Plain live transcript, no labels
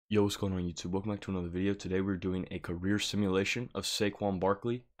Yo, what's going on YouTube? Welcome back to another video. Today we're doing a career simulation of Saquon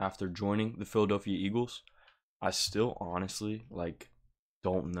Barkley after joining the Philadelphia Eagles. I still honestly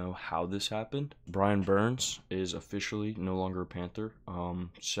don't know how this happened. Brian Burns is officially no longer a Panther.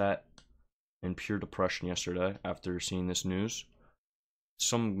 Sat in pure depression yesterday after seeing this news.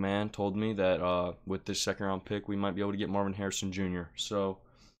 Some man told me that with this second round pick we might be able to get Marvin Harrison Jr. So,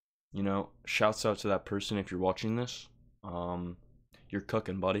 shouts out to that person if you're watching this. You're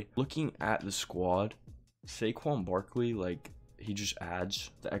cooking, buddy. Looking at the squad, Saquon Barkley, he just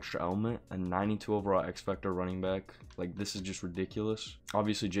adds the extra element. A 92 overall X Factor running back. This is just ridiculous.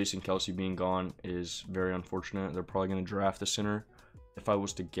 Obviously, Jason Kelce being gone is very unfortunate. They're probably going to draft the center, if I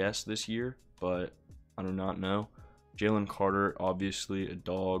was to guess, this year, but I do not know. Jalen Carter, obviously a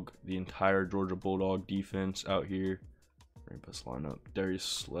dog. The entire Georgia Bulldog defense out here. Very best lineup. Darius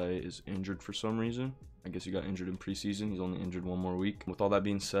Slay is injured for some reason. I guess he got injured in preseason. He's only injured one more week. With all that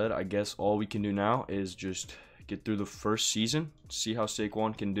being said, I guess all we can do now is just get through the first season, see how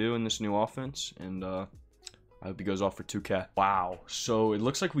Saquon can do in this new offense, and I hope he goes off for 2K. Wow. So it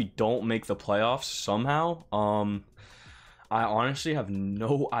looks like we don't make the playoffs somehow. I honestly have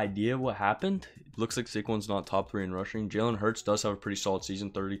no idea what happened. It looks like Saquon's not top 3 in rushing. Jalen Hurts does have a pretty solid season.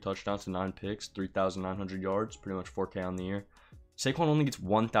 30 touchdowns to 9 picks, 3,900 yards, pretty much 4K on the year. Saquon only gets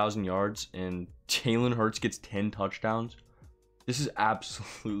 1,000 yards, and Jalen Hurts gets 10 touchdowns. This is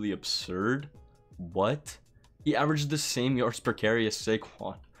absolutely absurd. What? He averages the same yards per carry as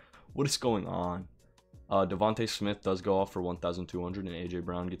Saquon. What is going on? Devontae Smith does go off for 1,200, and A.J.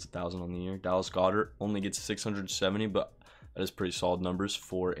 Brown gets 1,000 on the year. Dallas Goedert only gets 670, but that is pretty solid numbers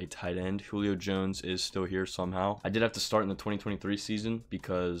for a tight end. Julio Jones is still here somehow. I did have to start in the 2023 season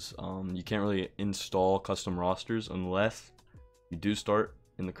because you can't really install custom rosters unless you do start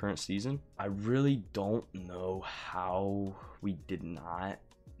in the current season. I really don't know how we did not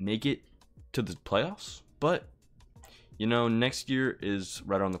make it to the playoffs, but next year is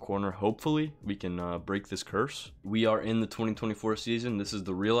right around the corner. Hopefully we can break this curse. We are in the 2024 season. This is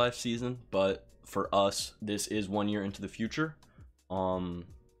the real life season, but for us, this is 1 year into the future.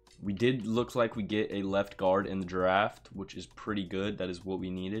 We did look like we get a left guard in the draft, which is pretty good. That is what we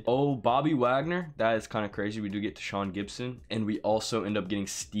needed. Oh, Bobby Wagner. That is kind of crazy. We do get Deshaun Gibson, and we also end up getting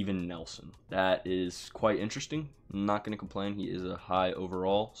Steven Nelson. That is quite interesting. I'm not going to complain. He is a high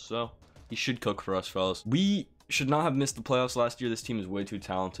overall, so he should cook for us, fellas. We should not have missed the playoffs last year. This team is way too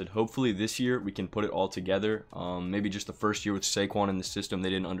talented. Hopefully this year we can put it all together. Maybe just the first year with Saquon in the system, they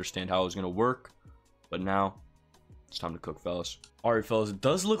didn't understand how it was going to work, but now it's time to cook, fellas. All right, fellas, it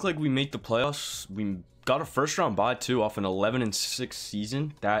does look like we make the playoffs. We got a first round bye too off an 11-6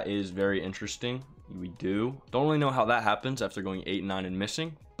 season. That is very interesting. We do. Don't really know how that happens after going 8-9 and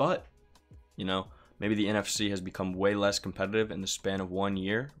missing, but maybe the NFC has become way less competitive in the span of 1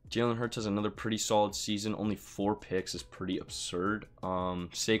 year. Jalen Hurts has another pretty solid season. Only 4 picks is pretty absurd.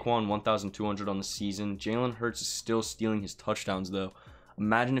 Saquon 1,200 on the season. Jalen Hurts is still stealing his touchdowns though.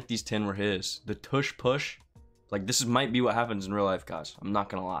 Imagine if these 10 were his. The tush push. This might be what happens in real life, guys. I'm not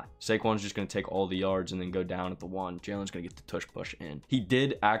going to lie. Saquon's just going to take all the yards and then go down at the 1. Jalen's going to get the tush push in. He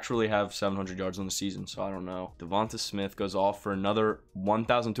did actually have 700 yards on the season, so I don't know. Devonta Smith goes off for another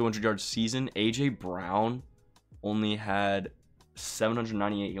 1,200 yard season. A.J. Brown only had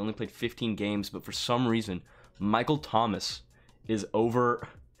 798. He only played 15 games, but for some reason, Michael Thomas is over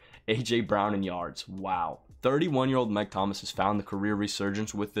A.J. Brown in yards. Wow. 31-year-old Mike Thomas has found the career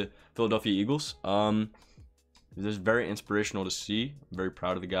resurgence with the Philadelphia Eagles. This is very inspirational to see. I'm very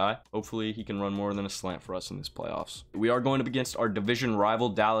proud of the guy. Hopefully he can run more than a slant for us in this playoffs. We are going up against our division rival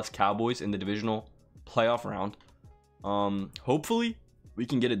Dallas Cowboys in the divisional playoff round. Hopefully we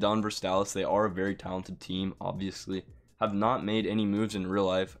can get it done versus Dallas. They are a very talented team, obviously. Have not made any moves in real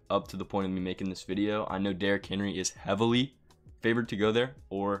life up to the point of me making this video. I know Derrick Henry is heavily favored to go there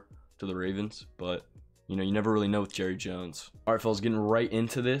or to the Ravens, but you never really know with Jerry Jones. All right, fellas, getting right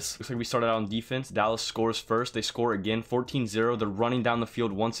into this. Looks like we started out on defense. Dallas scores first. They score again, 14-0. They're running down the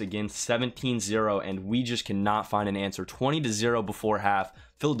field once again, 17-0, and we just cannot find an answer. 20-0 before half.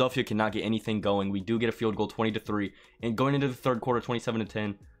 Philadelphia cannot get anything going. We do get a field goal, 20-3. And going into the third quarter,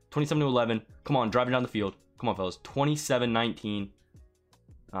 27-10, 27-11. Come on, driving down the field. Come on, fellas. 27-19.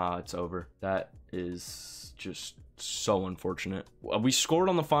 It's over. That is just so unfortunate. We scored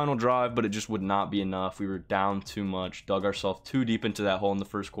on the final drive, but it just would not be enough. We were down too much, dug ourselves too deep into that hole in the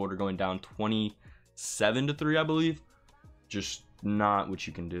first quarter, going down 27-3, I believe. Just not what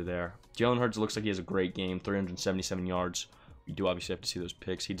you can do there. Jalen Hurts looks like he has a great game, 377 yards. We do obviously have to see those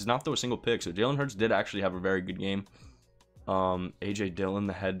picks. He does not throw a single pick, so Jalen Hurts did actually have a very good game. A.J. Dillon,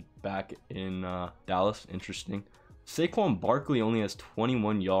 the head back in Dallas, interesting. Saquon Barkley only has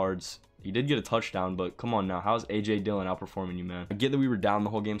 21 yards. He did get a touchdown, but come on now. How's A.J. Dillon outperforming you, man? I get that we were down the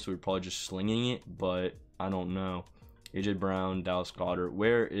whole game, so we were probably just slinging it, but I don't know. A.J. Brown, Dallas Goedert.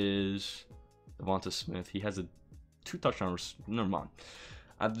 Where is Devonta Smith? He has 2 touchdowns. Never mind.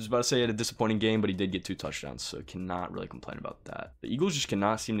 I was about to say he had a disappointing game, but he did get 2 touchdowns, so cannot really complain about that. The Eagles just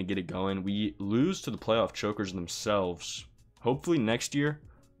cannot seem to get it going. We lose to the playoff chokers themselves. Hopefully next year,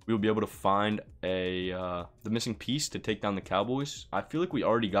 we will be able to find the missing piece to take down the Cowboys. I feel like we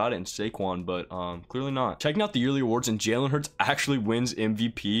already got it in Saquon, but clearly not. Checking out the yearly awards, and Jalen Hurts actually wins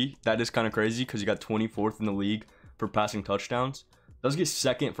MVP. That is kind of crazy because he got 24th in the league for passing touchdowns. Does get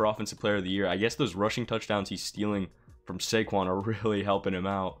 2nd for Offensive Player of the Year. I guess those rushing touchdowns he's stealing from Saquon are really helping him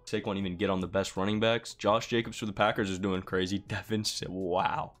out. Saquon even get on the best running backs. Josh Jacobs for the Packers is doing crazy. Devin said,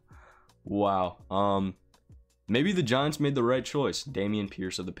 wow. Maybe the Giants made the right choice. Damian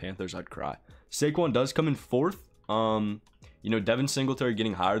Pierce of the Panthers, I'd cry. Saquon does come in 4th. You know, Devin Singletary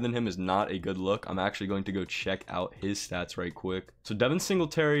getting higher than him is not a good look. I'm actually going to go check out his stats right quick. So Devin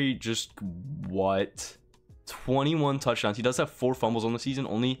Singletary just, 21 touchdowns. He does have 4 fumbles on the season,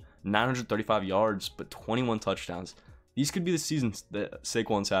 only 935 yards, but 21 touchdowns. These could be the seasons that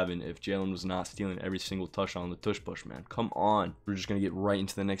Saquon's having if Jalen was not stealing every single touchdown on the tush push, man. Come on. We're just going to get right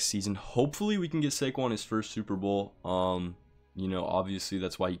into the next season. Hopefully we can get Saquon his first Super Bowl. You know, obviously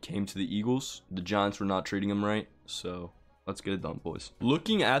that's why he came to the Eagles. The Giants were not treating him right, so let's get it done, boys.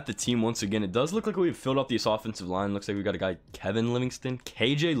 Looking at the team once again, it does look like we've filled up this offensive line. Looks like we got a guy,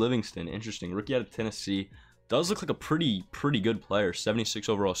 KJ Livingston. Interesting. Rookie out of Tennessee. Does look like a pretty good player. 76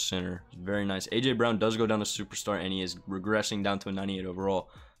 overall center. Very nice. A.J. Brown does go down to superstar, and he is regressing down to a 98 overall.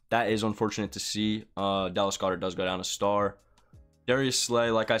 That is unfortunate to see. Dallas Goedert does go down to star. Darius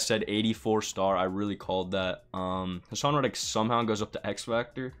Slay, like I said, 84 star. I really called that. Hassan Reddick somehow goes up to X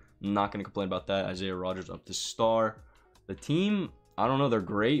Factor. I'm not going to complain about that. Isaiah Rodgers up to star. The team, I don't know, they're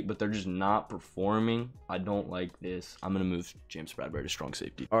great, but they're just not performing. I don't like this. I'm going to move James Bradbury to strong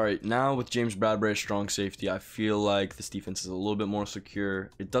safety. All right, now with James Bradbury strong safety, I feel like this defense is a little bit more secure.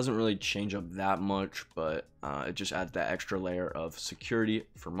 It doesn't really change up that much, but it just adds that extra layer of security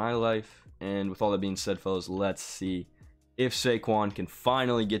for my life. And with all that being said, fellas, let's see if Saquon can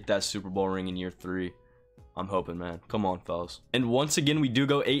finally get that Super Bowl ring in year 3. I'm hoping, man. Come on, fellas. And once again, we do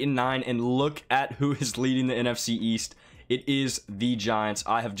go 8-9, and look at who is leading the NFC East. It is the Giants.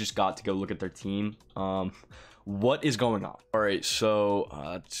 I have just got to go look at their team. What is going on? All right, so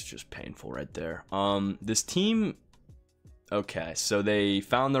it's just painful right there. This team, okay, so they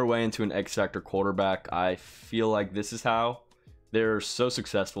found their way into an X-Factor quarterback. I feel like this is how they're so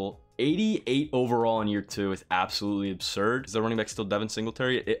successful. 88 overall in year 2 is absolutely absurd. Is the running back still Devin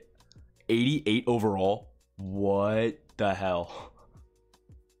Singletary? 88 overall? What the hell?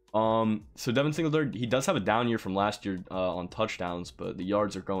 So Devin Singletary, he does have a down year from last year on touchdowns, but the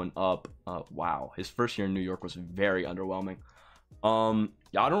yards are going up. Wow, his first year in New York was very underwhelming.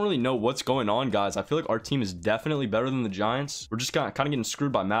 Yeah, I don't really know what's going on, guys. I feel like our team is definitely better than the Giants. We're just kind of getting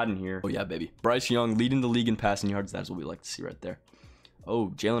screwed by Madden here. Oh yeah, baby. Bryce Young leading the league in passing yards. That's what we like to see right there. Oh,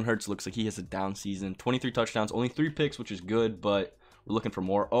 Jalen Hurts looks like he has a down season. 23 touchdowns, only 3 picks, which is good, but we're looking for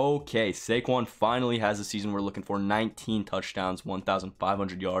more. Okay, Saquon finally has the season we're looking for. 19 touchdowns,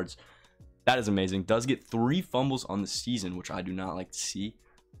 1,500 yards. That is amazing. Does get 3 fumbles on the season, which I do not like to see.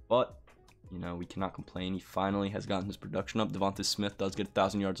 But, you know, we cannot complain. He finally has gotten his production up. Devonta Smith does get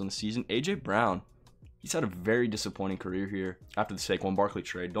 1,000 yards on the season. A.J. Brown, he's had a very disappointing career here after the Saquon Barkley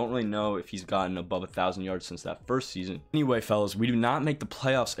trade. Don't really know if he's gotten above 1,000 yards since that first season. Anyway, fellas, we do not make the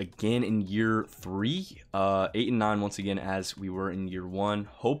playoffs again in year 3. 8-9 once again as we were in year 1.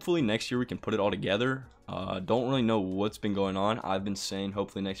 Hopefully next year we can put it all together. Don't really know what's been going on. I've been saying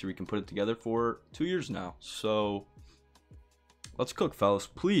hopefully next year we can put it together for 2 years now. So let's cook, fellas.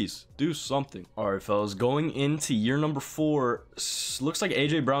 Please do something. All right, fellas, going into year number 4, looks like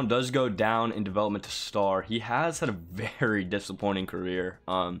A.J. Brown does go down in development to star. He has had a very disappointing career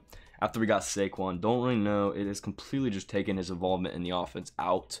after we got Saquon. Don't really know. It has completely just taken his involvement in the offense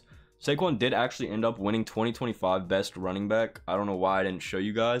out. Saquon did actually end up winning 2025 best running back. I don't know why I didn't show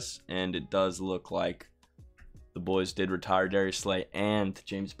you guys, and it does look like the boys did retire. Darius Slay and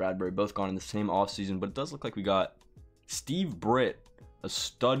James Bradbury both gone in the same offseason, but it does look like we got Steve Britt, a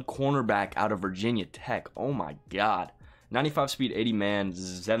stud cornerback out of Virginia Tech. Oh my God. 95 speed, 80 man,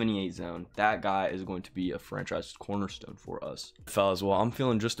 78 zone. That guy is going to be a franchise cornerstone for us. Fellas, well, I'm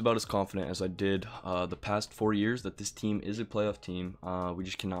feeling just about as confident as I did the past 4 years that this team is a playoff team. We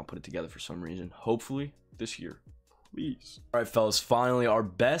just cannot put it together for some reason. Hopefully this year. Please. All right, fellas, finally our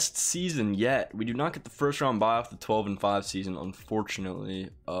best season yet. We do not get the first round bye off the 12-5 season,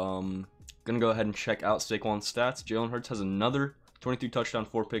 unfortunately. Gonna go ahead and check out Saquon's stats. Jalen Hurts has another 23 touchdown,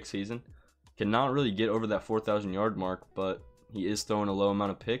 4-pick season. Cannot really get over that 4,000 yard mark, but he is throwing a low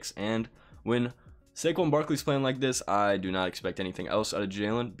amount of picks. And when Saquon Barkley's playing like this, I do not expect anything else out of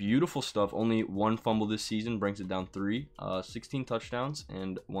Jalen. Beautiful stuff. Only one fumble this season, brings it down 3. 16 touchdowns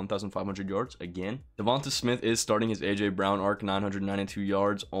and 1,500 yards again. Devonta Smith is starting his A.J. Brown arc, 992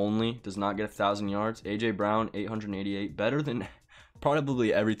 yards only. Does not get 1,000 yards. A.J. Brown, 888. Better than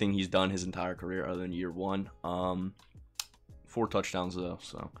probably everything he's done his entire career other than year 1. 4 touchdowns though,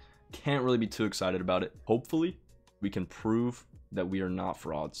 so can't really be too excited about it. Hopefully, we can prove that we are not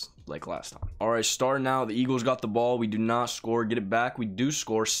frauds like last time. All right, start now. The Eagles got the ball. We do not score. Get it back. We do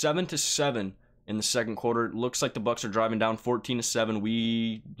score 7-7 in the second quarter. It looks like the Bucs are driving down 14-7.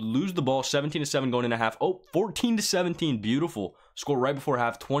 We lose the ball 17-7 going into half. Oh, 14-17. Beautiful. Score right before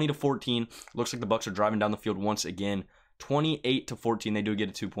half, 20-14. Looks like the Bucs are driving down the field once again. 28-14. They do get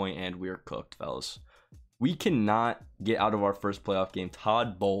a 2-point, and we are cooked, fellas. We cannot get out of our first playoff game.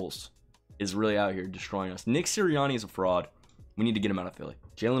 Todd Bowles is really out here destroying us. Nick Sirianni is a fraud. We need to get him out of Philly.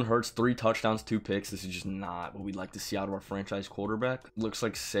 Jalen Hurts, 3 touchdowns, 2 picks. This is just not what we'd like to see out of our franchise quarterback. Looks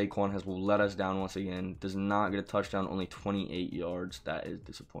like Saquon has let us down once again. Does not get a touchdown, only 28 yards. That is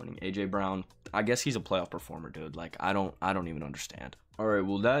disappointing. A.J. Brown, I guess he's a playoff performer, dude. Like, I don't even understand. All right,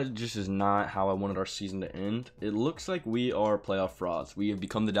 well, that just is not how I wanted our season to end. It looks like we are playoff frauds. We have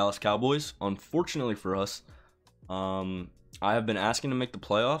become the Dallas Cowboys. Unfortunately for us, I have been asking to make the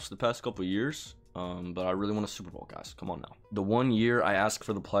playoffs the past couple of years. But I really want a Super Bowl, guys. Come on now. The one year I asked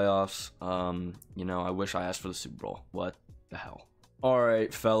for the playoffs, you know, I wish I asked for the Super Bowl. What the hell? All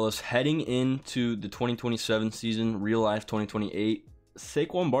right, fellas, heading into the 2027 season, real life 2028,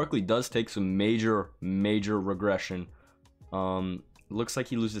 Saquon Barkley does take some major regression. Looks like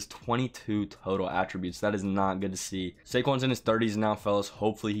he loses 22 total attributes. That is not good to see. Saquon's in his 30s now, fellas.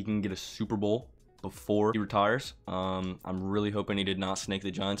 Hopefully he can get a Super Bowl before he retires. I'm really hoping he did not snake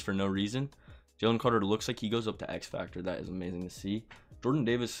the Giants for no reason. Jalen Carter looks like he goes up to X Factor. That is amazing to see. Jordan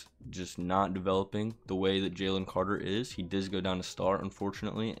Davis just not developing the way that Jalen Carter is. He does go down to star,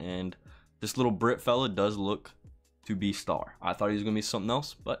 unfortunately. And this little Brit fella does look to be star. I thought he was going to be something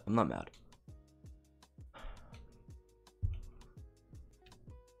else, but I'm not mad.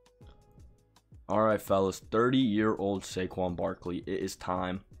 All right, fellas. 30-year-old Saquon Barkley. It is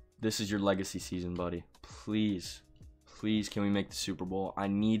time. This is your legacy season, buddy. Please. Please, can we make the Super Bowl? I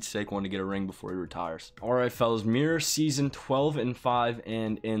need Saquon to get a ring before he retires. All right, fellas, mirror season 12-5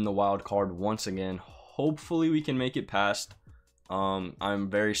 and in the wild card once again. Hopefully, we can make it past.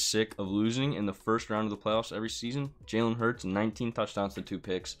 I'm very sick of losing in the first round of the playoffs every season. Jalen Hurts, 19 touchdowns to 2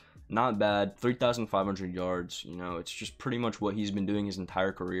 picks. Not bad. 3,500 yards. You know, it's just pretty much what he's been doing his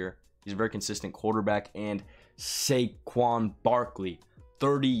entire career. He's a very consistent quarterback. And Saquon Barkley,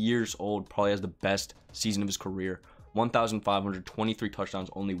 30 years old, probably has the best season of his career. 1,523 touchdowns,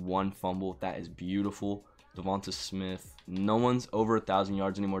 only 1 fumble. That is beautiful. Devonta Smith, no one's over 1,000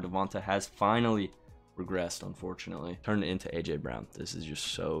 yards anymore. Devonta has finally regressed, unfortunately. Turned it into A.J. Brown. This is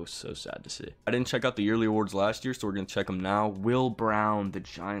just so sad to see. I didn't check out the yearly awards last year, so we're going to check them now. Will Brown, the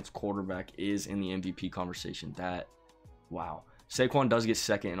Giants quarterback, is in the MVP conversation. Wow. Saquon does get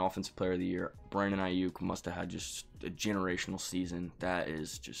second in Offensive Player of the Year. Brandon Ayuk must have had just a generational season. That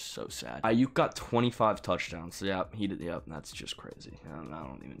is just so sad. Ayuk got 25 touchdowns. Yep, he did. Yep, that's just crazy. I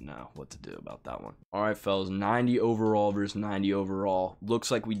don't even know what to do about that one. All right, fellas, 90 overall versus 90 overall.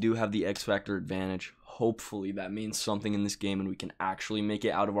 Looks like we do have the X Factor advantage. Hopefully that means something in this game and we can actually make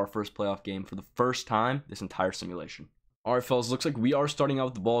it out of our first playoff game for the first time this entire simulation. All right, fellas, looks like we are starting out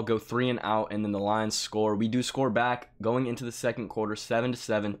with the ball, go 3 and out, and then the Lions score. We do score back going into the second quarter,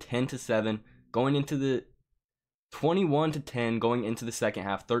 7-7, 10-7, going into the 21-10, going into the second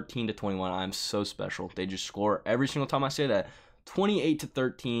half, 13-21. I'm so special. They just score every single time I say that.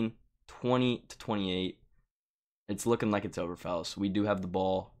 28-13, 20-28. It's looking like it's over, fellas. We do have the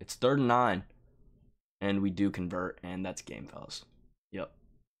ball. It's 3rd and 9, and we do convert, and that's game, fellas. Yep.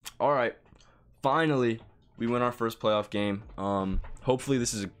 All right, finally, we win our first playoff game. Hopefully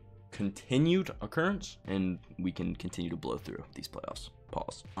this is a continued occurrence and we can continue to blow through these playoffs.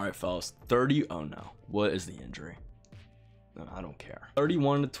 Pause. All right, fellas. 30. Oh no. What is the injury? No, I don't care.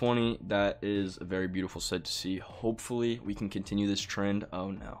 31-20. That is a very beautiful sight to see. Hopefully we can continue this trend.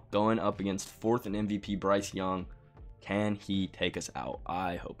 Oh no. Going up against 4th and MVP Bryce Young. Can he take us out?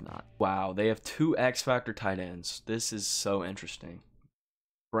 I hope not. Wow. They have 2 X Factor tight ends. This is so interesting.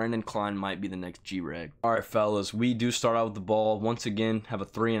 Brandon Klein might be the next G-Reg. All right, fellas, we do start out with the ball. Once again, have a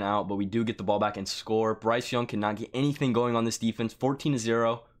 3 and out, but we do get the ball back and score. Bryce Young cannot get anything going on this defense.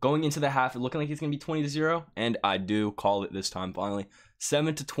 14-0. Going into the half, looking like it's going to be 20-0. And I do call it this time, finally.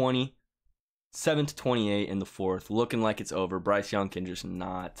 7-20. 7-28 in the fourth, looking like it's over. Bryce Young can just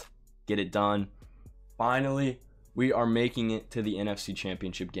not get it done. Finally, we are making it to the NFC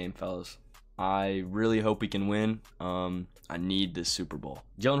Championship game, fellas. I really hope we can win. I need this Super Bowl.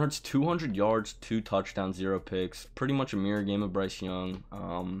 Jalen Hurts, 200 yards, 2 touchdowns, 0 picks. Pretty much a mirror game of Bryce Young.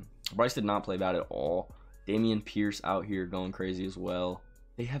 Bryce did not play bad at all. Dameon Pierce out here going crazy as well.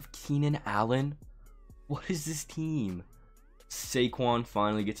 They have Keenan Allen. What is this team? Saquon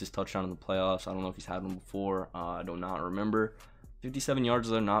finally gets his touchdown in the playoffs. I don't know if he's had one before. I do not remember. 57 yards,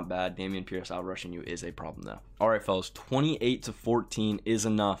 though, not bad. Dameon Pierce out rushing you is a problem, though. All right, fellas, 28-14 is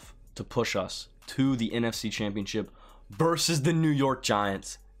enough to push us to the NFC Championship versus the New York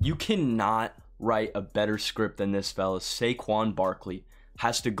Giants. You cannot write a better script than this, fellas. Saquon Barkley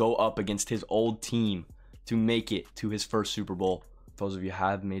has to go up against his old team to make it to his first Super Bowl. For those of you who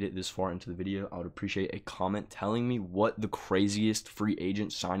have made it this far into the video, I would appreciate a comment telling me what the craziest free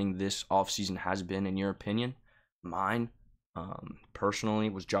agent signing this offseason has been in your opinion. Mine, personally,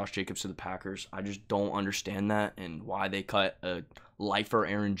 was Josh Jacobs to the Packers. I just don't understand that and why they cut a lifer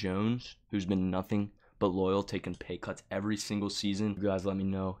Aaron Jones, who's been nothing but loyal, taking pay cuts every single season. You guys let me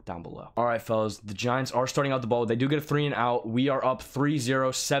know down below. All right, fellas, the Giants are starting out the ball. They do get a 3 and out. We are up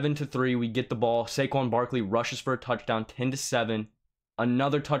 3-0, 7-3. We get the ball. Saquon Barkley rushes for a touchdown, 10-7.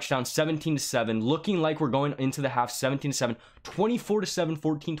 Another touchdown, 17-7. Looking like we're going into the half, 17-7. 24-7,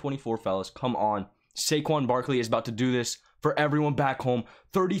 14-24, fellas. Come on. Saquon Barkley is about to do this for everyone back home.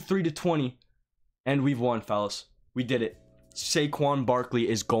 33-20. And we've won, fellas. We did it. Saquon Barkley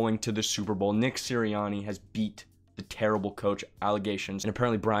is going to the Super Bowl. Nick Sirianni has beat the terrible coach allegations. And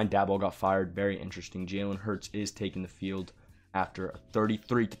apparently Brian Daboll got fired. Very interesting. Jalen Hurts is taking the field after a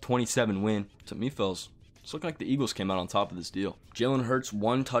 33-27 win. To me, fellas, it's looking like the Eagles came out on top of this deal. Jalen Hurts,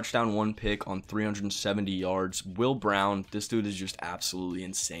 1 touchdown, 1 pick on 370 yards. Will Brown, this dude is just absolutely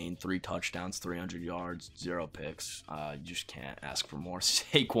insane. 3 touchdowns, 300 yards, 0 picks. You just can't ask for more.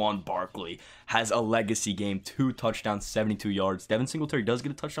 Saquon Barkley has a legacy game, 2 touchdowns, 72 yards. Devin Singletary does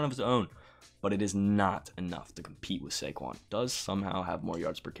get a touchdown of his own, but it is not enough to compete with Saquon. Does somehow have more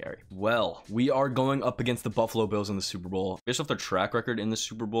yards per carry. Well, we are going up against the Buffalo Bills in the Super Bowl. Based off their track record in the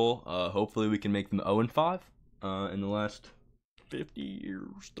Super Bowl, hopefully we can make them 0-5 in the last 50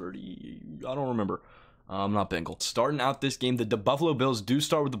 years, 30, I don't remember. I'm not Bengal. Starting out this game, the Buffalo Bills do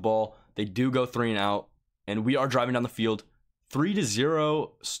start with the ball. They do go 3 and out, and we are driving down the field.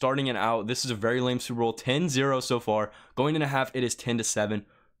 3-0 starting it out. This is a very lame Super Bowl. 10-0 so far. Going in a half, it is 10-7.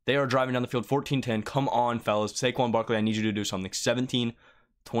 They are driving down the field 14-10. Come on, fellas. Saquon Barkley, I need you to do something.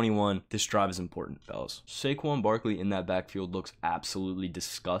 17-21. This drive is important, fellas. Saquon Barkley in that backfield looks absolutely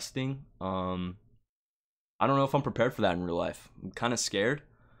disgusting. I don't know if I'm prepared for that in real life. I'm kind of scared.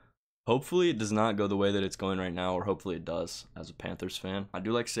 Hopefully it does not go the way that it's going right now, or hopefully it does as a Panthers fan. I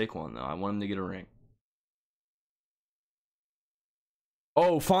do like Saquon, though. I want him to get a ring.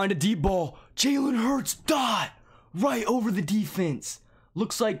 Oh, find a deep ball. Jalen Hurts, dot! Right over the defense.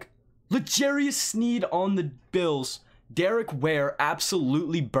 Looks like L'Jarius Sneed on the Bills. Derek Ware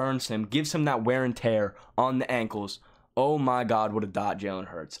absolutely burns him, gives him that wear and tear on the ankles. Oh my God, what a dot, Jalen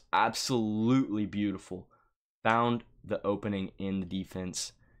Hurts. Absolutely beautiful. Found the opening in the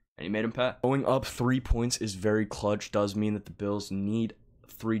defense, and he made him pay. Going up 3 points is very clutch. Does mean that the Bills need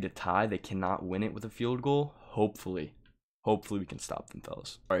 3 to tie. They cannot win it with a field goal. Hopefully we can stop them,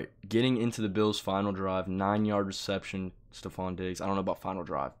 fellas. All right, getting into the Bills' final drive. 9-yard reception, Stephon Diggs. I don't know about final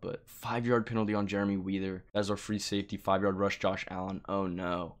drive, but 5-yard penalty on Jeremy Wheeler. That's our free safety. 5-yard rush, Josh Allen. Oh,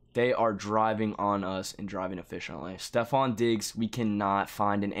 no. They are driving on us and driving efficiently. Stephon Diggs, we cannot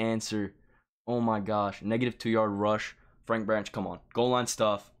find an answer. Oh, my gosh. Negative 2-yard rush. Frank Branch, come on. Goal line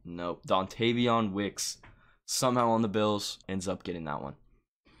stuff. Nope. Dontavion Wicks, somehow on the Bills, ends up getting that one.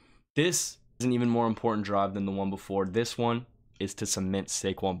 This is an even more important drive than the one before. This one is to cement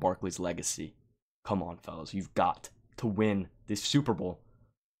Saquon Barkley's legacy. Come on, fellas. You've got to win this Super Bowl.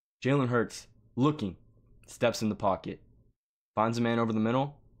 Jalen Hurts, looking, steps in the pocket, finds a man over the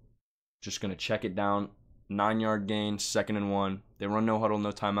middle, just going to check it down. 9-yard gain, 2nd and 1. They run no huddle,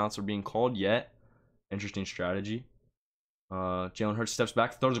 no timeouts are being called yet. Interesting strategy. Jalen Hurts steps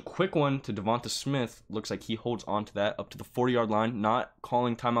back, throws a quick one to Devonta Smith. Looks like he holds on to that up to the 40-yard line. Not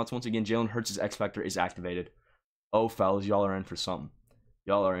calling timeouts once again. Jalen Hurts' X Factor is activated. Oh, fellas, y'all are in for something.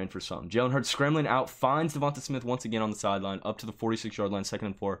 Y'all are in for something. Jalen Hurts scrambling out, finds Devonta Smith once again on the sideline, up to the 46-yard line, 2nd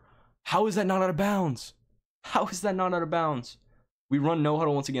and 4. How is that not out of bounds? How is that not out of bounds? We run no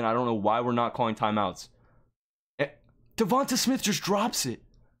huddle once again. I don't know why we're not calling timeouts. Devonta Smith just drops it.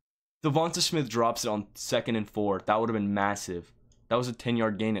 Devonta Smith drops it on 2nd and 4. That would have been massive. That was a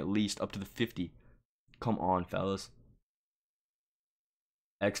 10-yard gain at least, up to the 50. Come on, fellas.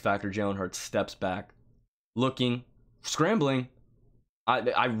 X Factor Jalen Hurts steps back, looking, scrambling.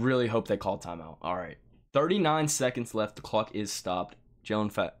 I really hope they call timeout. All right. 39 seconds left. The clock is stopped.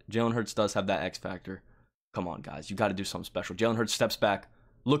 Jalen Hurts does have that X Factor. Come on, guys. You got to do something special. Jalen Hurts steps back,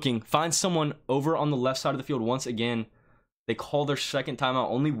 looking, finds someone over on the left side of the field once again. They call their second timeout.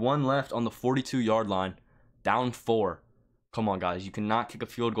 Only one left on the 42-yard line. Down 4. Come on, guys. You cannot kick a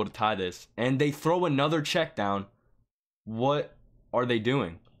field goal to tie this. And they throw another check down. What are they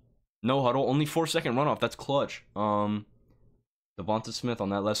doing? No huddle. Only 4-second runoff. That's clutch. Devonta Smith on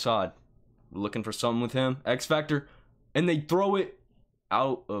that left side. We're looking for something with him. X Factor. And they throw it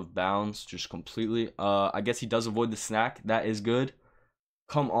out of bounds just completely. I guess he does avoid the snack. That is good.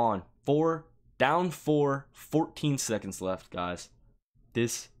 Come on. Down 4. 14 seconds left, guys.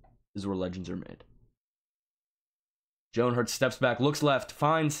 This is where legends are made. Jalen Hurts steps back, looks left,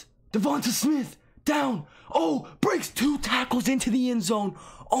 finds Devonta Smith. Down. Oh, breaks 2 tackles into the end zone.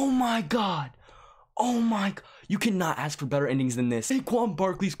 Oh my God. Oh my God. You cannot ask for better endings than this. Saquon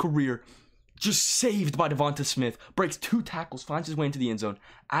Barkley's career just saved by Devonta Smith. Breaks 2 tackles, finds his way into the end zone.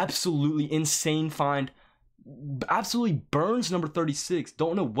 Absolutely insane find. Absolutely burns number 36.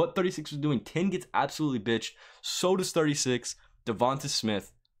 Don't know what 36 was doing. 10 gets absolutely bitched. So does 36. Devonta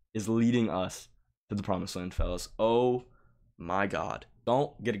Smith is leading us to the promised land, fellas. Oh my God.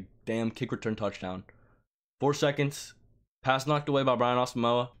 Don't get a damn kick return touchdown. 4 seconds. Pass knocked away by Brian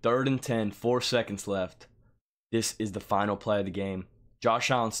Asamoah. 3rd and 10. 4 seconds left. This is the final play of the game. Josh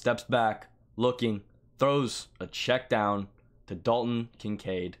Allen steps back, looking, throws a check down to Dalton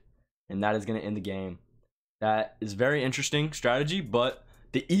Kincaid, and that is going to end the game. That is very interesting strategy, but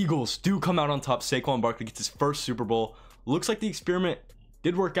the Eagles do come out on top. Saquon Barkley gets his first Super Bowl. Looks like the experiment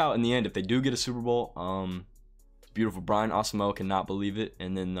did work out in the end. If they do get a Super Bowl, it's beautiful. Brian Asamoah cannot believe it.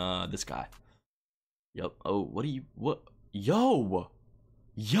 And then this guy. Yep. Oh, what? Yo.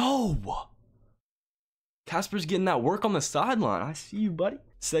 Casper's getting that work on the sideline. I see you, buddy.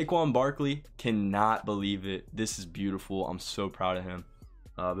 Saquon Barkley cannot believe it. This is beautiful. I'm so proud of him.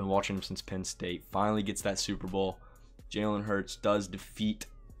 I've been watching him since Penn State. Finally gets that Super Bowl. Jalen Hurts does defeat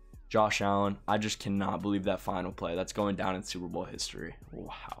Josh Allen. I just cannot believe that final play. That's going down in Super Bowl history.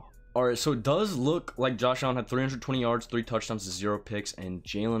 Wow. All right, so it does look like Josh Allen had 320 yards, 3 touchdowns to 0 picks, and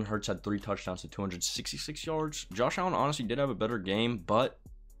Jalen Hurts had 3 touchdowns to 266 yards. Josh Allen honestly did have a better game, but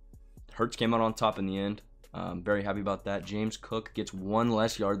Hurts came out on top in the end. I'm very happy about that. James Cook gets 1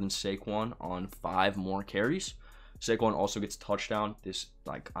 less yard than Saquon on 5 more carries. Saquon also gets a touchdown.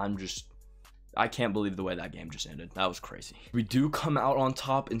 I can't believe the way that game just ended. That was crazy. We do come out on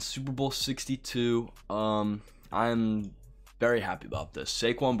top in Super Bowl 62. I'm very happy about this.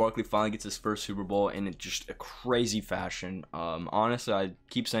 Saquon Barkley finally gets his first Super Bowl in just a crazy fashion. Honestly, I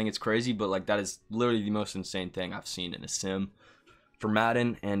keep saying it's crazy, but that is literally the most insane thing I've seen in a sim for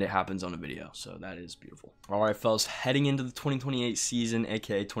Madden, and it happens on a video, so that is beautiful. All right, fellas, heading into the 2028 season,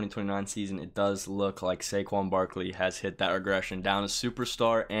 aka 2029 season, it does look like Saquon Barkley has hit that regression down to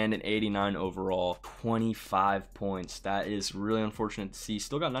superstar and an 89 overall, 25 points. That is really unfortunate to see.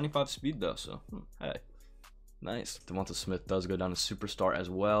 Still got 95 speed though, so hey, nice. Devonta Smith does go down to superstar as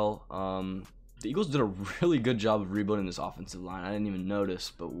well. The Eagles did a really good job of rebuilding this offensive line. I didn't even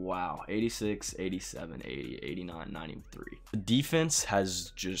notice, but wow. 86, 87, 80, 89, 93. The defense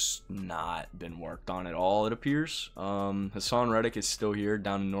has just not been worked on at all, it appears. Hassan Reddick is still here,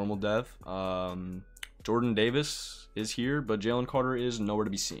 down in normal dev. Jordan Davis is here, but Jalen Carter is nowhere to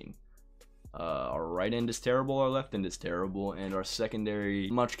be seen. Our right end is terrible, our left end is terrible, and our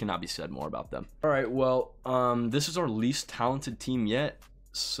secondary, much cannot be said more about them. All right, well, this is our least talented team yet,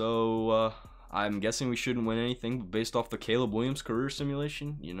 so I'm guessing we shouldn't win anything, but based off the Caleb Williams career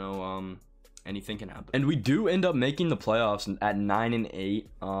simulation, anything can happen. And we do end up making the playoffs at 9 and 8.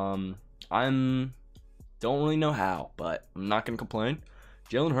 Don't really know how, but I'm not gonna complain.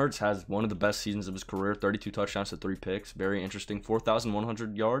 Jalen Hurts has one of the best seasons of his career, 32 touchdowns to 3 picks. Very interesting.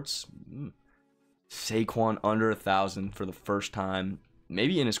 4,100 yards. Saquon under 1,000 for the first time,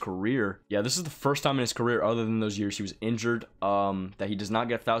 maybe in his career. Yeah, this is the first time in his career, other than those years he was injured, that he does not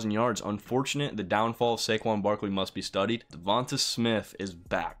get 1,000 yards. Unfortunate. The downfall of Saquon Barkley must be studied. Devonta Smith is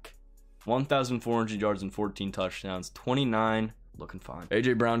back. 1,400 yards and 14 touchdowns. 29. Looking fine.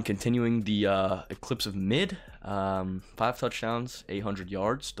 A.J. Brown continuing the eclipse of mid. 5 touchdowns, 800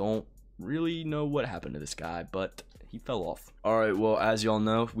 yards. Don't really know what happened to this guy, but he fell off. All right, well, as y'all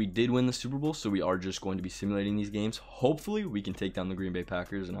know, we did win the Super Bowl, so we are just going to be simulating these games. Hopefully, we can take down the Green Bay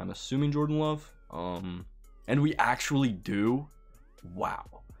Packers, and I'm assuming Jordan Love. And we actually do. Wow.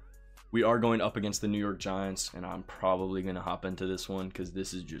 We are going up against the New York Giants, and I'm probably going to hop into this one because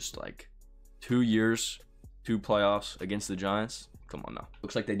this is just 2 years, 2 playoffs against the Giants. Come on now.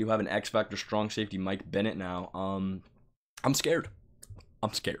 Looks like they do have an X Factor strong safety, Mike Bennett now. I'm scared.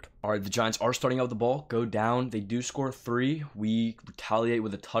 I'm scared. All right, the Giants are starting out with the ball. Go down. They do score 3. We retaliate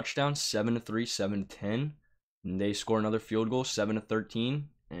with a touchdown, 7-3, 7-10. And they score another field goal, 7-13.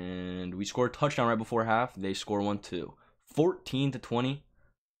 And we score a touchdown right before half. They score 1-2. 14-20.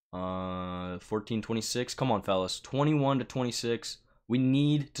 14-26. Come on, fellas. 21-26. We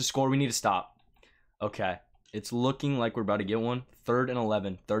need to score. We need to stop. Okay. It's looking like we're about to get one. 3rd and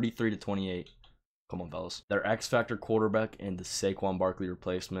 11. 33-28. Come on, fellas. Their X Factor quarterback and the Saquon Barkley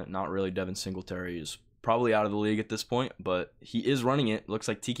replacement. Not really. Devin Singletary is probably out of the league at this point, but he is running it. Looks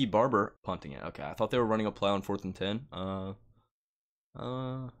like Tiki Barber punting it. Okay, I thought they were running a play on 4th and 10.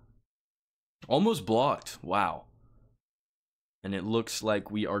 Almost blocked. Wow. And it looks like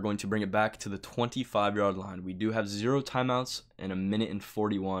we are going to bring it back to the 25-yard line. We do have 0 timeouts and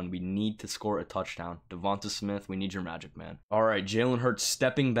 1:41. We need to score a touchdown. Devonta Smith, we need your magic, man. All right, Jalen Hurts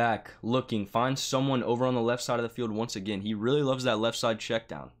stepping back, looking, finds someone over on the left side of the field once again. He really loves that left side check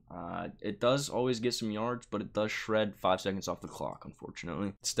down. It does always get some yards, but it does shred 5 seconds off the clock,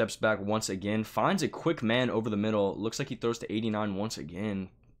 unfortunately. Steps back once again, finds a quick man over the middle. Looks like he throws to 89 once again.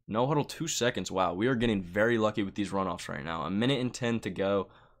 No huddle, 2 seconds. Wow, we are getting very lucky with these runoffs right now. 1:10 to go.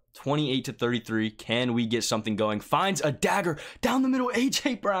 28-33. Can we get something going? Finds a dagger down the middle.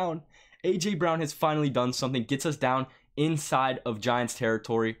 A.J. Brown. A.J. Brown has finally done something. Gets us down inside of Giants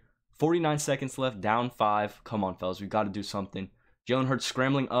territory. 49 seconds left. Down 5. Come on, fellas. We've got to do something. Jalen Hurts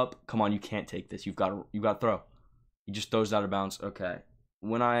scrambling up. Come on, you can't take this. You've got to throw. He just throws out of bounds. Okay.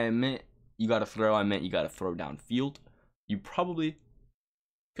 When I meant you got to throw, I meant you got to throw downfield. You probably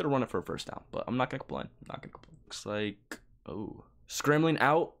could have run it for a first down, but I'm not going to complain. Looks like, oh. Scrambling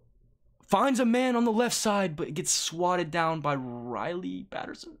out. Finds a man on the left side, but it gets swatted down by Riley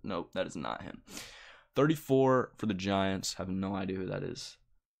Patterson. Nope, that is not him. 34 for the Giants. Have no idea who that is.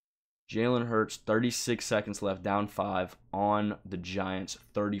 Jalen Hurts, 36 seconds left, down 5 on the Giants,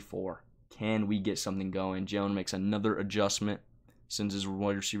 34. Can we get something going? Jalen makes another adjustment, sends his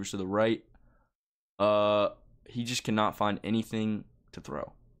wide receivers to the right. He just cannot find anything to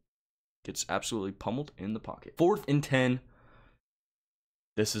throw. Gets absolutely pummeled in the pocket. 4th and 10.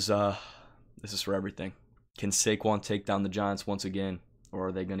 This is for everything. Can Saquon take down the Giants once again, or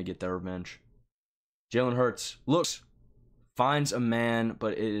are they going to get their revenge? Jalen Hurts looks, finds a man,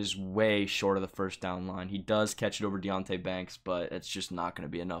 but it is way short of the first down line. He does catch it over Deontay Banks, but it's just not going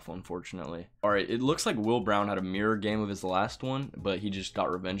to be enough, unfortunately. All right, it looks like Will Brown had a mirror game of his last one, but he just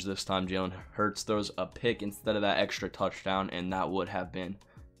got revenge this time. Jalen Hurts throws a pick instead of that extra touchdown, and that would have been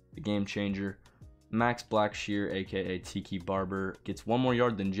the game changer. Max Blackshear, a.k.a. Tiki Barber, gets 1 more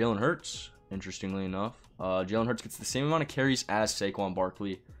yard than Jalen Hurts, interestingly enough. Jalen Hurts gets the same amount of carries as Saquon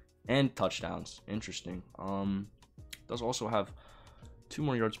Barkley and touchdowns. Interesting. Does also have 2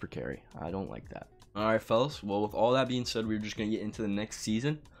 more yards per carry. I don't like that. All right, fellas. Well, with all that being said, we're just going to get into the next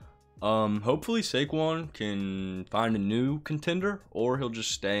season. Hopefully Saquon can find a new contender, or he'll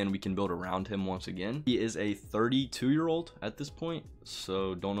just stay and we can build around him once again. He is a 32-year-old at this point,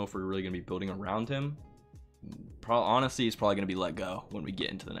 so don't know if we're really going to be building around him. Honestly, he's probably going to be let go when we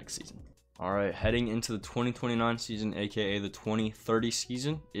get into the next season. All right, heading into the 2029 season, aka the 2030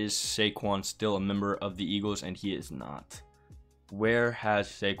 season, is Saquon still a member of the Eagles? And he is not. Where has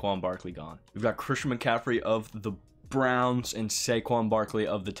Saquon Barkley gone? We've got Christian McCaffrey of the Browns and Saquon Barkley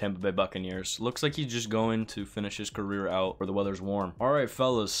of the Tampa Bay Buccaneers. Looks like he's just going to finish his career out where the weather's warm. All right,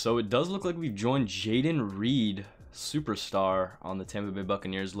 fellas, so it does look like we've joined Jaden Reed, superstar on the Tampa Bay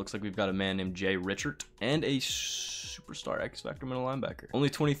Buccaneers. Looks like we've got a man named Jay Richard and a superstar X Factor middle linebacker. Only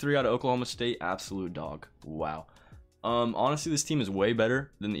 23 out of Oklahoma State, absolute dog. Wow. Honestly, this team is way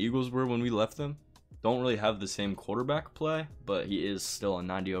better than the Eagles were when we left them. Don't really have the same quarterback play, but he is still a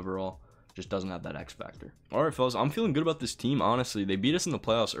 90 overall. Just doesn't have that X factor. All right, fellas, I'm feeling good about this team, honestly. They beat us in the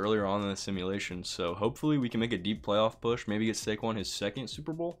playoffs earlier on in the simulation, so hopefully we can make a deep playoff push, maybe get Saquon his 2nd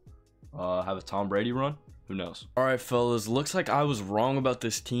Super Bowl, have a Tom Brady run. Who knows? All right, fellas, looks like I was wrong about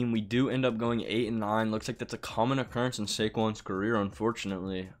this team. We do end up going 8-9. Looks like that's a common occurrence in Saquon's career,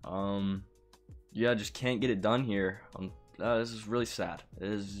 unfortunately. Yeah, just can't get it done here. This is really sad. It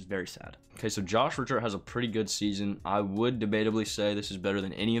is very sad. Okay, so Josh Richard has a pretty good season. I would debatably say this is better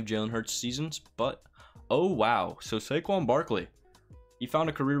than any of Jalen Hurts' seasons, but oh wow. So Saquon Barkley, he found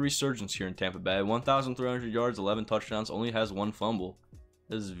a career resurgence here in Tampa Bay. 1,300 yards, 11 touchdowns, only has 1 fumble.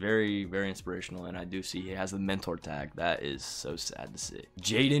 This is very, very inspirational, and I do see he has the mentor tag. That is so sad to see.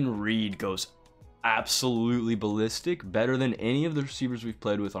 Jaden Reed goes absolutely ballistic, better than any of the receivers we've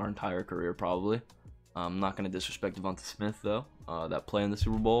played with our entire career, probably. I'm not going to disrespect Devonta Smith, though. That play in the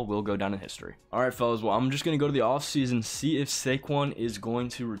Super Bowl will go down in history. All right, fellas. Well, I'm just going to go to the offseason, see if Saquon is going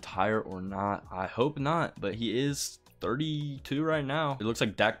to retire or not. I hope not, but he is 32 right now. It looks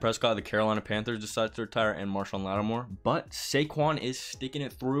like Dak Prescott of the Carolina Panthers decides to retire and Marshawn Lattimore. But Saquon is sticking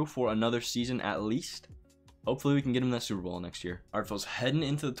it through for another season at least. Hopefully, we can get him that Super Bowl next year. All right, fellas. Heading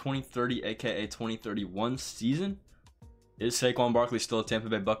into the 2030, a.k.a. 2031 season, is Saquon Barkley still a Tampa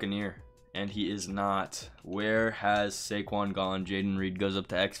Bay Buccaneer? And he is not. Where has Saquon gone? Jaden Reed goes up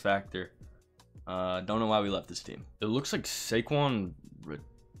to X Factor. Don't know why we left this team. It looks like Saquon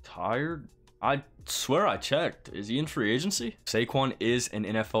retired. I swear I checked. Is he in free agency? Saquon is an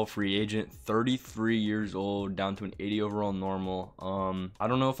NFL free agent, 33 years old, down to an 80 overall normal. I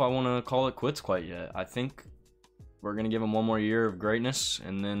don't know if I want to call it quits quite yet. I think we're going to give him one more year of greatness,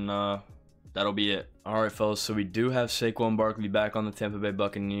 and then that'll be it. All right, fellas, so we do have Saquon Barkley back on the Tampa Bay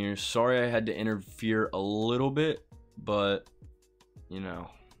Buccaneers. Sorry I had to interfere a little bit, but, you know,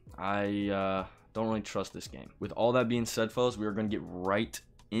 I don't really trust this game. With all that being said, fellas, we are going to get right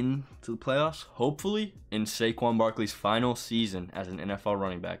into the playoffs. Hopefully, in Saquon Barkley's final season as an NFL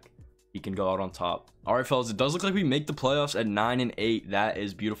running back, he can go out on top. All right, fellas, it does look like we make the playoffs at 9-8. That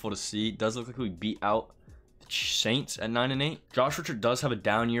is beautiful to see. It does look like we beat out Saints at 9-8. Josh Richard does have a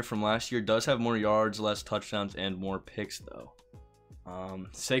down year from last year, does have more yards, less touchdowns, and more picks though.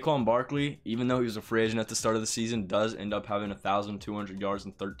 Saquon Barkley, even though he was a free agent at the start of the season, does end up having 1,200 yards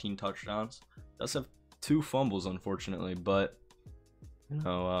and 13 touchdowns. Does have 2 fumbles, unfortunately, but you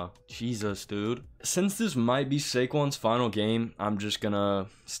know, Jesus, dude. Since this might be Saquon's final game, I'm just gonna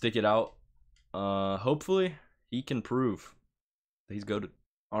stick it out. Hopefully he can prove that he's goated.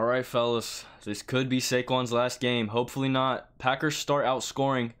 All right, fellas, this could be Saquon's last game. Hopefully not. Packers start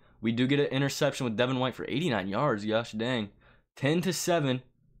outscoring. We do get an interception with Devin White for 89 yards. Gosh dang. 10-7.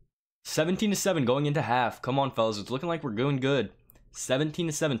 17-7 going into half. Come on, fellas. It's looking like we're doing good.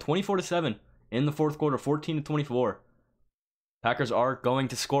 17-7. 24-7 in the fourth quarter. 14-24. Packers are going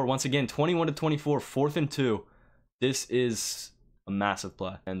to score once again. 21-24. 4th and 2. This is a massive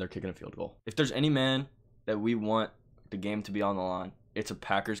play, and they're kicking a field goal. If there's any man that we want the game to be on the line, it's a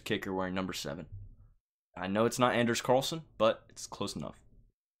Packers kicker wearing number 7. I know it's not Anders Carlson, but it's close enough.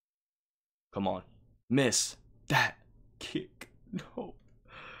 Come on. Miss that kick. No.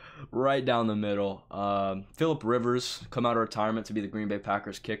 Right down the middle. Phillip Rivers come out of retirement to be the Green Bay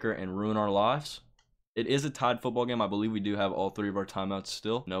Packers kicker and ruin our lives. It is a tied football game. I believe we do have all 3 of our timeouts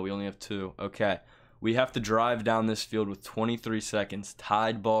still. No, we only have 2. Okay. We have to drive down this field with 23 seconds.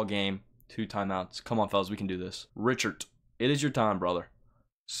 Tied ball game. 2 timeouts. Come on, fellas. We can do this. Richard. It is your time, brother.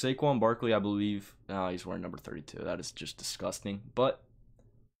 Saquon Barkley, I believe. Oh, he's wearing number 32. That is just disgusting. But,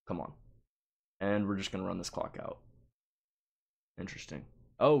 come on. And we're just going to run this clock out. Interesting.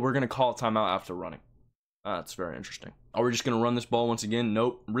 Oh, we're going to call a timeout after running. That's very interesting. Are we just going to run this ball once again?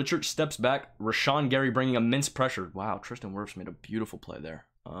 Nope. Richard steps back. Rashawn Gary bringing immense pressure. Wow, Tristan Wirfs made a beautiful play there.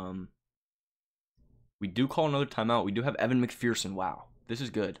 We do call another timeout. We do have Evan McPherson. Wow, this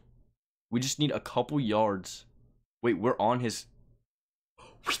is good. We just need a couple yards. Wait, we're on his...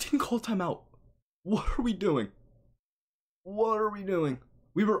 We didn't call timeout. What are we doing? What are we doing?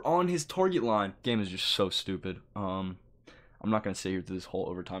 We were on his target line. Game is just so stupid. I'm not going to sit here through this whole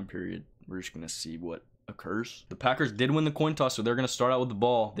overtime period. We're just going to see what occurs. The Packers did win the coin toss, so they're going to start out with the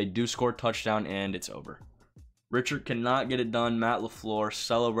ball. They do score a touchdown, and it's over. Richard cannot get it done. Matt LaFleur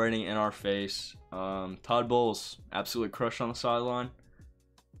celebrating in our face. Todd Bowles absolutely crushed on the sideline.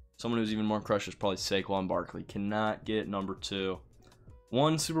 Someone who's even more crushed is probably Saquon Barkley. Cannot get number 2.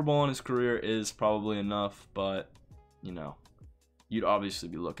 1 Super Bowl in his career is probably enough, but, you know, you'd obviously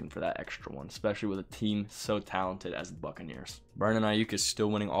be looking for that extra one, especially with a team so talented as the Buccaneers. Brandon Ayuk is still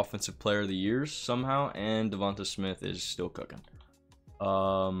winning Offensive Player of the Year somehow, and Devonta Smith is still cooking.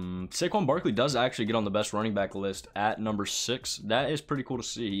 Saquon Barkley does actually get on the best running back list at number 6. That is pretty cool to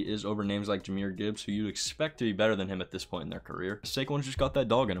see. He is over names like Jahmyr Gibbs, who you'd expect to be better than him at this point in their career. Saquon's just got that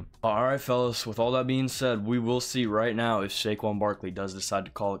dog in him. All right, fellas, with all that being said, we will see right now if Saquon Barkley does decide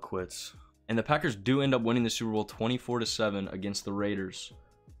to call it quits. And the Packers do end up winning the Super Bowl 24-7 against the Raiders.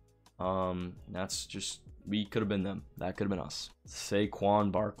 That's just, we could have been them. That could have been us.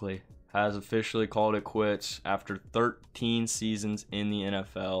 Saquon Barkley has officially called it quits after 13 seasons in the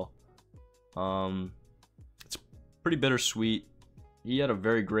NFL. It's pretty bittersweet. He had a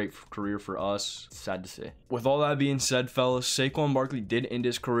very great career for us. Sad to say. With all that being said, fellas, Saquon Barkley did end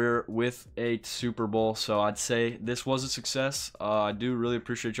his career with a Super Bowl, so I'd say this was a success. I do really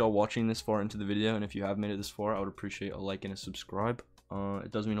appreciate y'all watching this far into the video, and if you have made it this far, I would appreciate a like and a subscribe.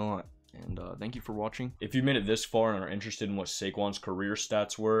 It does mean a lot. And thank you for watching. If you made it this far and are interested in what Saquon's career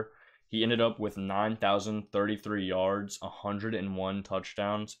stats were, He ended up with 9,033 yards, 101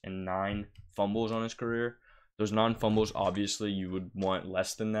 touchdowns, and 9 fumbles on his career. Those non-fumbles, obviously, you would want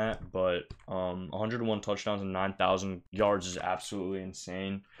less than that, but 101 touchdowns and 9,000 yards is absolutely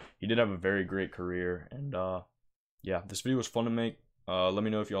insane. He did have a very great career, and yeah, this video was fun to make. Let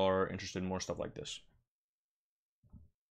me know if y'all are interested in more stuff like this.